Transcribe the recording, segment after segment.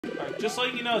Alright, just so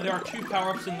you know, there are 2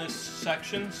 power-ups in this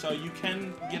section, so you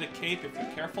can get a cape if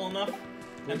you're careful enough.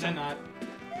 Which I'm not.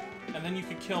 And then you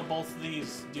could kill both of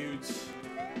these dudes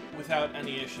without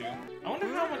any issue. I wonder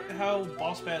how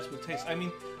boss battles would taste. I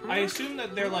mean, I assume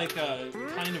that they're like a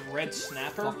kind of red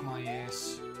snapper. Fuck my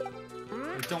ass.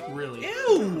 I don't really.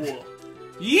 Ew!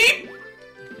 Yeep!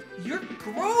 You're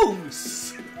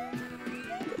gross!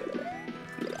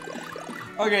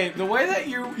 Okay, the way that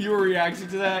you were reacting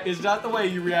to that is not the way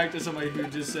you react to somebody who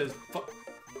just says,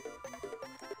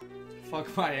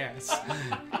 fuck my ass.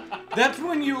 That's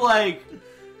when you like...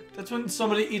 That's when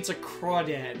somebody eats a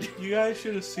crawdad. You guys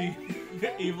should have seen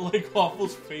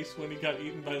EvilEggoWaffle's face when he got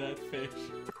eaten by that fish.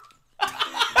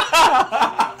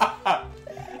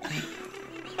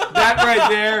 That right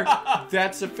there,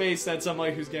 that's the face that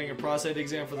somebody who's getting a prostate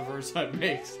exam for the first time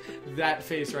makes. That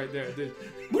face right there. Do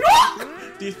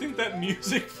you think that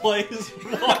music plays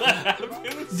while that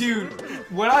happens? Dude,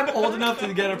 when I'm old enough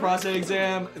to get a prostate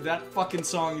exam, that fucking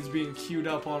song is being queued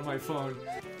up on my phone.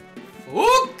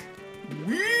 Fuck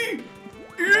me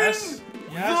Yes.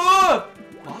 the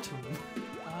bottom.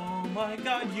 Oh my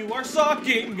god, you are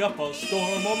sucking up a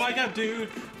storm. Oh my god, dude,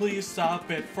 please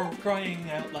stop it for crying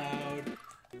out loud.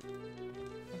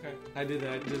 Okay. I did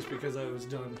that just because I was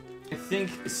done. I think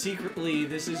secretly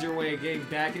this is your way of getting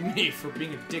back at me for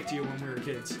being a dick to you when we were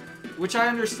kids. Which I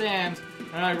understand,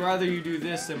 and I'd rather you do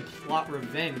this than plot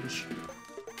revenge.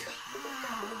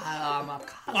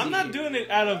 I'm not doing it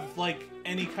out of, like,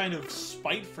 any kind of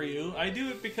spite for you. I do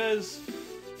it because,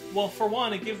 well, for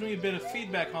one, it gives me a bit of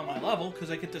feedback on my level, because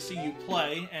I get to see you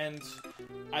play, and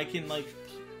I can, like,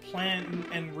 plan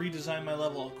and redesign my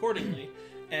level accordingly.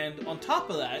 And on top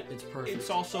of that, It's perfect. It's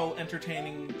also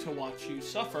entertaining to watch you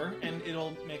suffer, and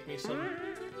it'll make me some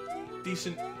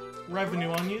decent revenue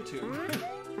on YouTube.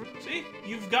 See?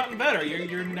 You've gotten better.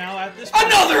 You're now at this part.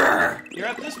 Another! You're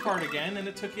at this part again, and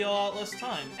it took you a lot less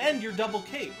time. And you're double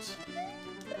caped.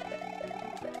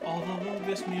 Although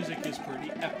this music is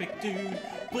pretty epic, dude.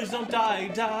 Please don't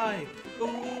die.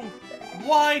 Ooh,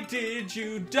 why did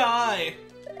you die?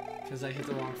 Because I hit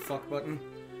the wrong fuck button.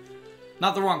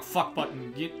 Not the wrong fuck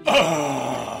button.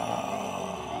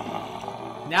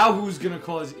 Now who's gonna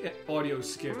cause audio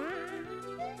skip?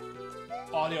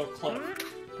 Audio clip.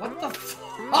 What the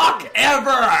fuck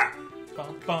ever?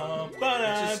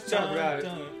 Let's just talk about it.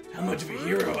 How much of a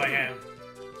hero I am.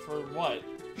 For what?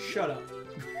 Shut up.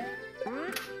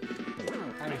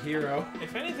 I'm a hero.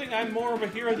 If anything, I'm more of a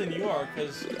hero than you are,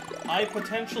 because I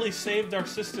potentially saved our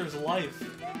sister's life.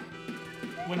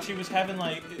 When she was having,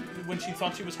 like, when she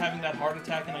thought she was having that heart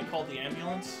attack and I called the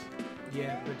ambulance.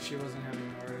 Yeah, but she wasn't having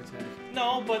a heart attack.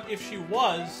 No, but if she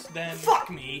was, then... Fuck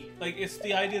me! Like, it's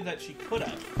the idea that she could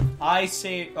have. I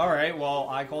say, alright, well,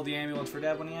 I called the ambulance for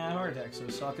Dad when he had a heart attack, so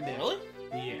suck a dick. Really?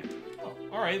 Yeah. Oh,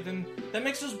 alright, then that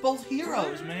makes us both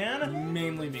heroes, man.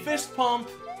 Mainly me. Fist pump.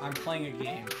 I'm playing a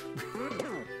game.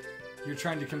 You're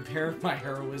trying to compare my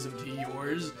heroism to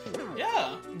yours?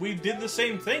 Yeah, we did the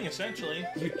same thing, essentially.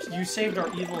 You saved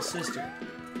our evil sister.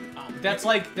 That's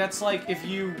like if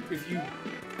you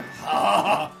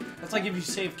that's like if you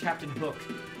saved Captain Hook.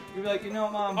 You'd be like, you know,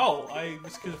 Mom. Oh, I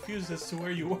was confused as to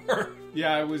where you were.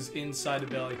 Yeah, I was inside the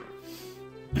belly.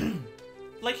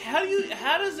 Like, how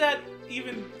does that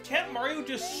even... Can't Mario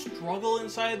just struggle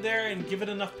inside there and give it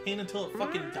enough pain until it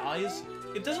fucking dies?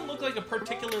 It doesn't look like a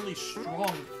particularly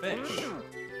strong fish.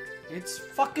 It's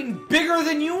fucking bigger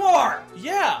than you are!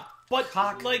 Yeah, but,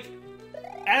 Cock. like,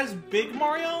 as Big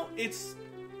Mario, it's,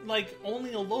 like,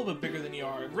 only a little bit bigger than you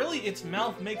are. Really, its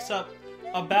mouth makes up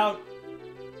about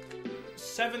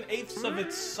 7/8 of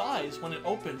its size when it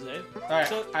opens it.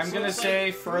 Alright, I'm gonna it's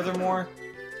say, furthermore,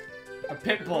 a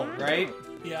pit bull, right?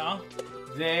 Yeah.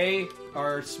 They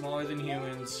are smaller than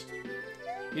humans.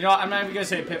 You know what, I'm not even gonna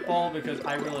say pit bull because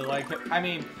I really like it. I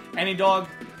mean, any dog.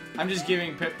 I'm just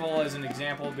giving pit bull as an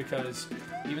example because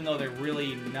even though they're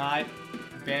really not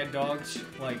bad dogs,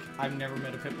 like, I've never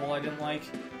met a pit bull I didn't like,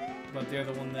 but they're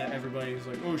the one that everybody's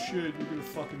like, oh shit, you're gonna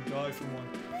fucking die from one.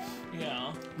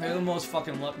 Yeah. They're the most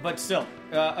fucking but still,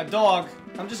 a dog,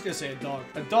 I'm just gonna say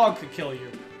a dog could kill you.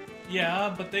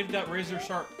 Yeah, but they've got razor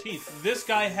sharp teeth. This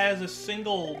guy has a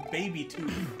single baby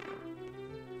tooth.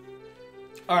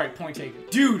 Alright, point taken.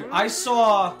 Dude, I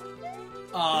saw,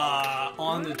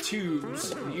 on the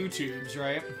YouTubes,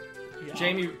 right? Yeah.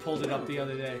 Jamie pulled it up the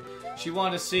other day. She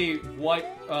wanted to see what,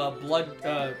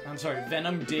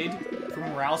 Venom did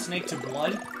from rattlesnake to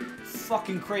blood.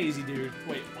 Fucking crazy, dude.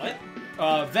 Wait, what?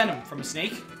 Venom from a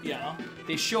snake. Yeah.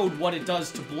 They showed what it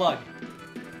does to blood.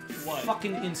 What?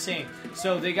 Fucking insane.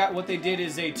 So what they did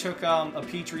is they took a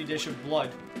petri dish of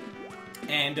blood,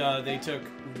 and they took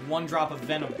 1 drop of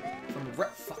venom from a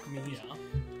Fuck me.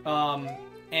 Yeah.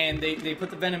 And they put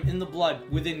the venom in the blood.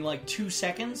 Within like 2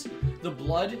 seconds, the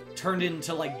blood turned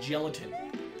into like gelatin.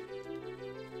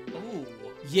 Oh.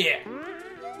 Yeah.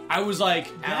 I was like,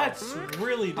 that's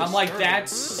really disturbing. I'm like, that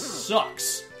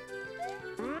sucks.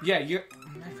 Yeah, you're...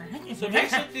 So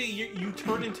basically, you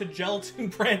turn into gelatin,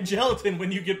 brand gelatin,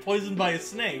 when you get poisoned by a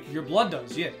snake. Your blood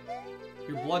does, yeah.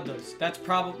 Your blood does. That's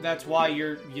why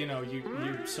you're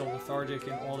so lethargic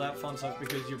and all that fun stuff,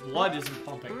 because your blood isn't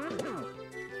pumping.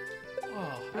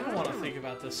 Oh, I don't want to think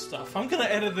about this stuff. I'm gonna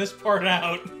edit this part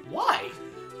out. Why?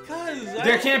 Because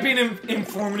there can't be an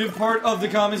informative part of the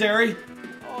commentary.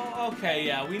 Oh, okay,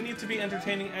 yeah. We need to be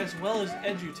entertaining as well as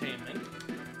edutainment.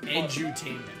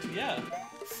 Edutainment. Yeah.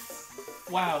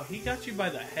 Wow, he got you by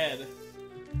the head.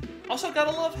 Also,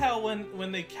 gotta love how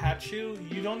when they catch you,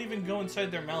 you don't even go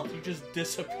inside their mouth. You just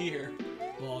disappear.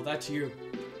 Well, that's you.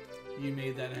 You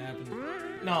made that happen.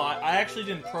 No, I actually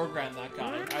didn't program that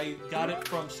guy. I got it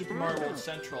from Super Mario World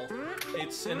Central.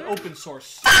 It's an open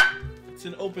source. It's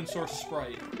an open source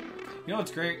sprite. You know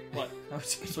what's great? What? I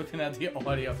was just looking at the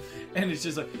audio, and it's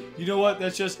just like, you know what?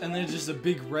 That's just, and then just a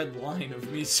big red line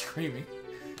of me screaming.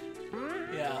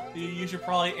 Yeah, you should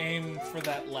probably aim for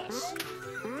that less.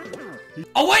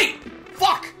 Oh wait!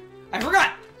 Fuck! I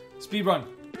forgot! Speedrun.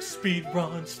 Speed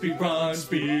run, speed run,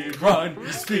 speed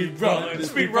run, speed run,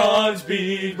 speed run,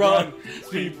 speed run,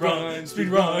 speed run,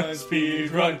 speed run, speed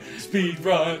run, speed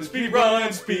run, speed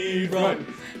run, speed run,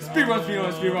 speed run, speed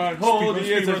run, speed run, hold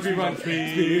the answer, speed run,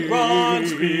 speed run,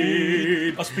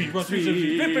 speed, a speed run, speed,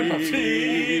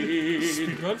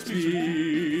 speed run,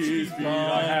 speed,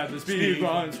 I have the speed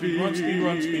run, speed run, speed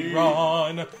run, speed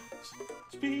run.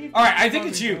 Alright, I think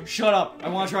it's you. Shut up. I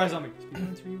want to try something.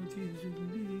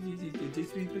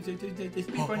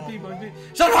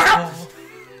 Shut up!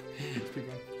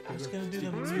 I was gonna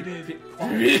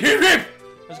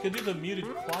do the muted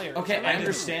choir. Okay, I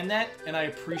understand that, and I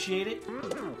appreciate it.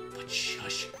 But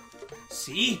shush.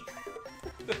 See?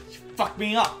 You fucked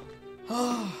me up.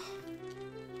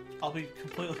 I'll be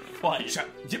completely quiet. Shut.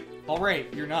 Yep.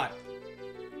 Alright, you're not.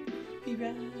 Be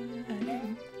right.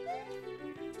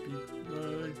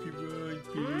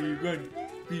 Speedrun,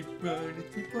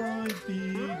 speedrun, speedrun,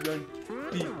 speedrun,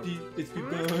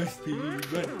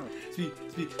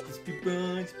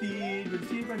 speedrun, speedrun,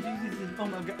 speedrun, oh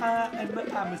my god,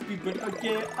 I'm a speedrunner,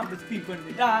 yeah, I'm a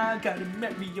speedrunner, I gotta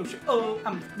MarkyJoe, oh,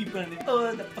 I'm a speedrunner,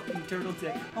 oh, the fucking turtle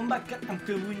said, oh my god, I'm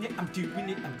doing it, I'm doing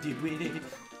it, I'm doing it.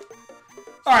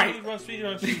 Alright. Speedrun,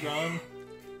 speedrun, speedrun.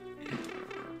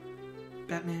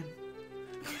 Batman.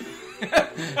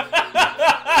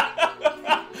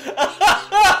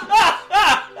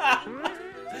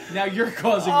 Now you're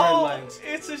causing red lines.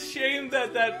 It's a shame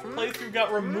that playthrough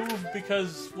got removed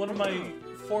because one of my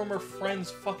former friends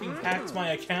fucking hacked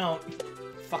my account.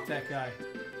 Fuck that guy.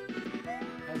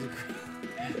 That was a great...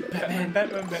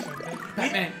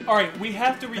 Batman. Alright, we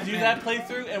have to redo that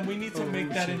playthrough and we need to make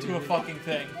that into a fucking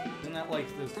thing. Isn't that like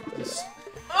this...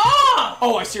 Ah!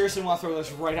 Oh, I seriously want to throw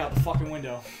this right out the fucking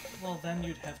window. Well, then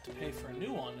you'd have to pay for a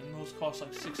new one, and those cost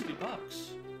like $60.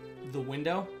 The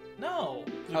window? No.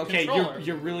 Okay,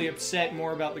 you're really upset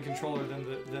more about the controller than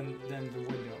the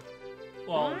window.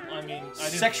 Well, I mean,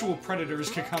 sexual predators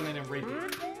could come in and rape you.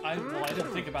 I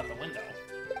didn't think about the window.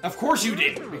 Of course you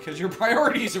did, because your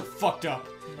priorities are fucked up.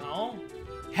 No.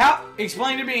 How?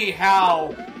 Explain to me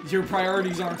how your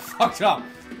priorities aren't fucked up.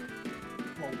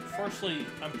 Well, firstly,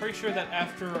 I'm pretty sure that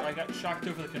after I got shocked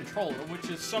over the controller,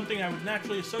 which is something I would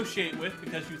naturally associate with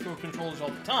because you throw controllers all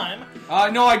the time.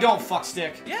 No, I don't,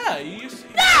 fuckstick. Yeah, you used to...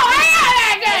 No,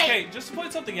 I don't! Okay, just to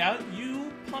point something out,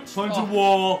 you punched a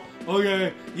wall.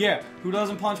 Okay. Yeah, who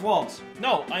doesn't punch walls?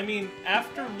 No, I mean,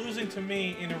 after losing to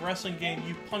me in a wrestling game,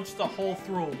 you punched a hole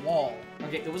through a wall.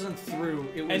 Okay, it wasn't through,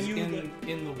 it was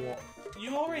in the wall.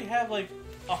 You already have, like,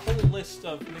 a whole list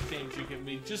of nicknames you give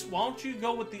me. Just, why don't you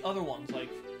go with the other ones, like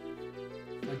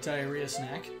diarrhea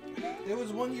snack? There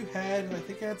was one you had, I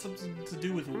think it had something to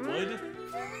do with wood.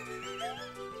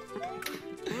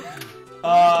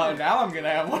 Now I'm gonna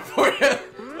have one for you.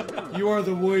 You are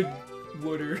the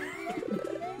wooder.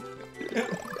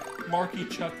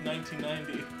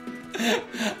 MarkyJoe1990.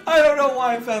 I don't know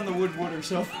why I found the wooder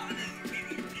so funny.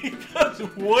 Because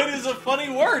wood is a funny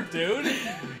word, dude.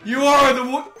 You are the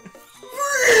wood.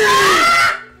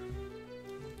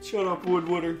 Shut up,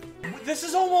 wooder. This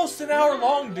is almost an hour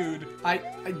long, dude.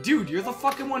 Dude, you're the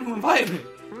fucking one who invited me.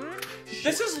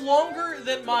 This is longer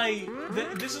than my.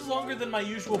 This is longer than my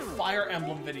usual Fire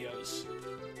Emblem videos.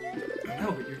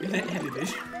 No, but you're gonna edit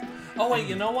it. Oh wait,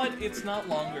 you know what? It's not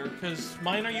longer because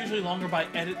mine are usually longer, but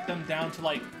I edit them down to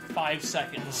like 5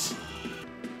 seconds.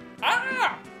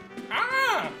 Ah!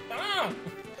 Ah! Ah!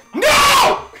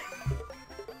 No!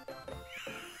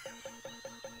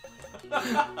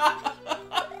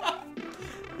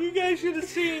 You guys should have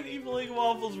seen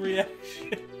EvilEggoWaffle's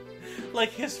reaction.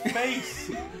 Like, his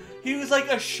face. He was, like,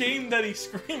 ashamed that he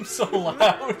screamed so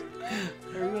loud.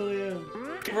 I really am.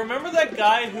 Remember that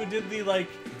guy who did the, like,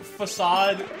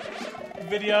 facade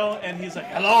video? And he's like,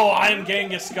 hello, I'm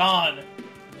Genghis Khan.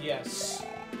 Yes.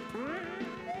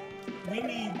 We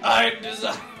need... I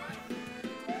desire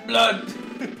blood.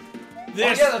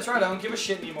 This, oh, yeah, that's right. I don't give a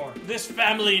shit anymore. This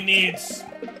family needs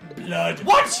blood.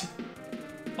 What?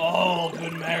 All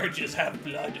good marriages have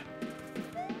blood.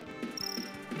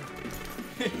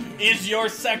 Is your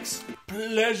sex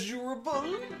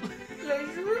pleasurable?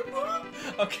 Pleasurable?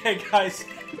 Okay, guys.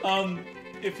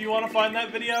 If you want to find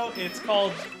that video, it's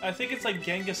called, I think it's like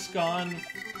Genghis Khan.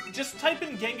 Just type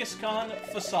in Genghis Khan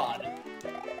facade.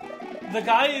 The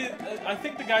guy, I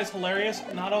think the guy's hilarious.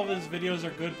 Not all of his videos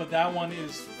are good, but that one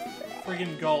is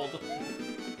friggin' gold.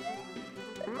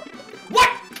 What?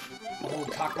 Oh,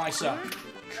 cock my suck.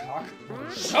 Cock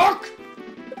my suck!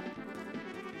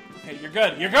 Okay, you're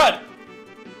good. You're good.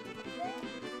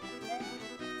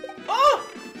 Oh!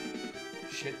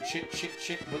 Shit, shit, shit,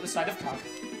 shit. With the side of cock.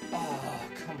 Oh,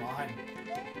 come on.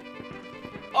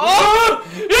 Oh!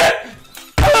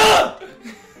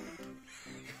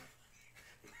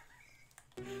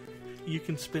 You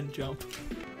can spin jump.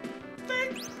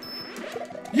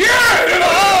 Yeah!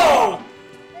 Oh!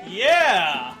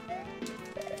 Yeah!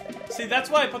 See, that's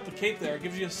why I put the cape there. It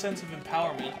gives you a sense of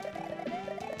empowerment.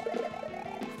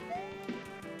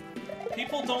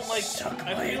 People don't like...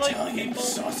 I feel like people...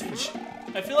 sausage.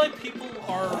 I feel like people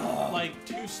are, like,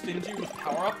 too stingy with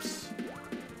power-ups.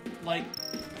 Like...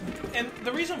 And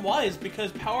the reason why is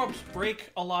because power-ups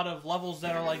break a lot of levels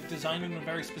that are, like, designed in a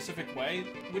very specific way,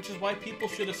 which is why people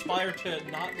should aspire to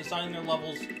not design their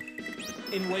levels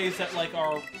in ways that, like,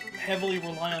 are heavily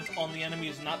reliant on the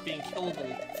enemies not being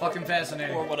killable. Fucking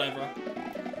fascinating. Or whatever.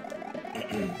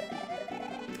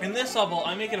 In this level,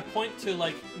 I make it a point to,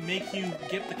 like, make you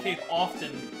get the cape often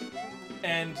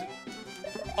and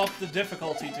up the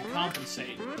difficulty to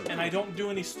compensate. And I don't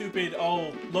do any stupid,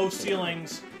 oh, low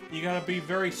ceilings, you gotta be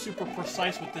very super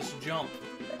precise with this jump.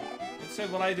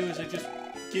 Instead, what I do is I just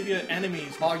give you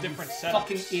enemies with different setups.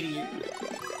 Fucking idiot.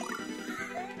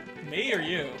 Me or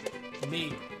you?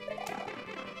 Me.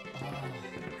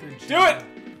 Do it!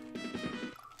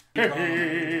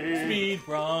 Speed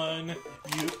run.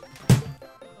 You.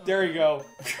 There you go.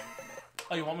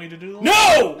 Oh, you want me to do the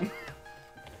No!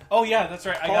 Oh yeah, that's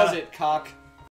right. Pause it, cock.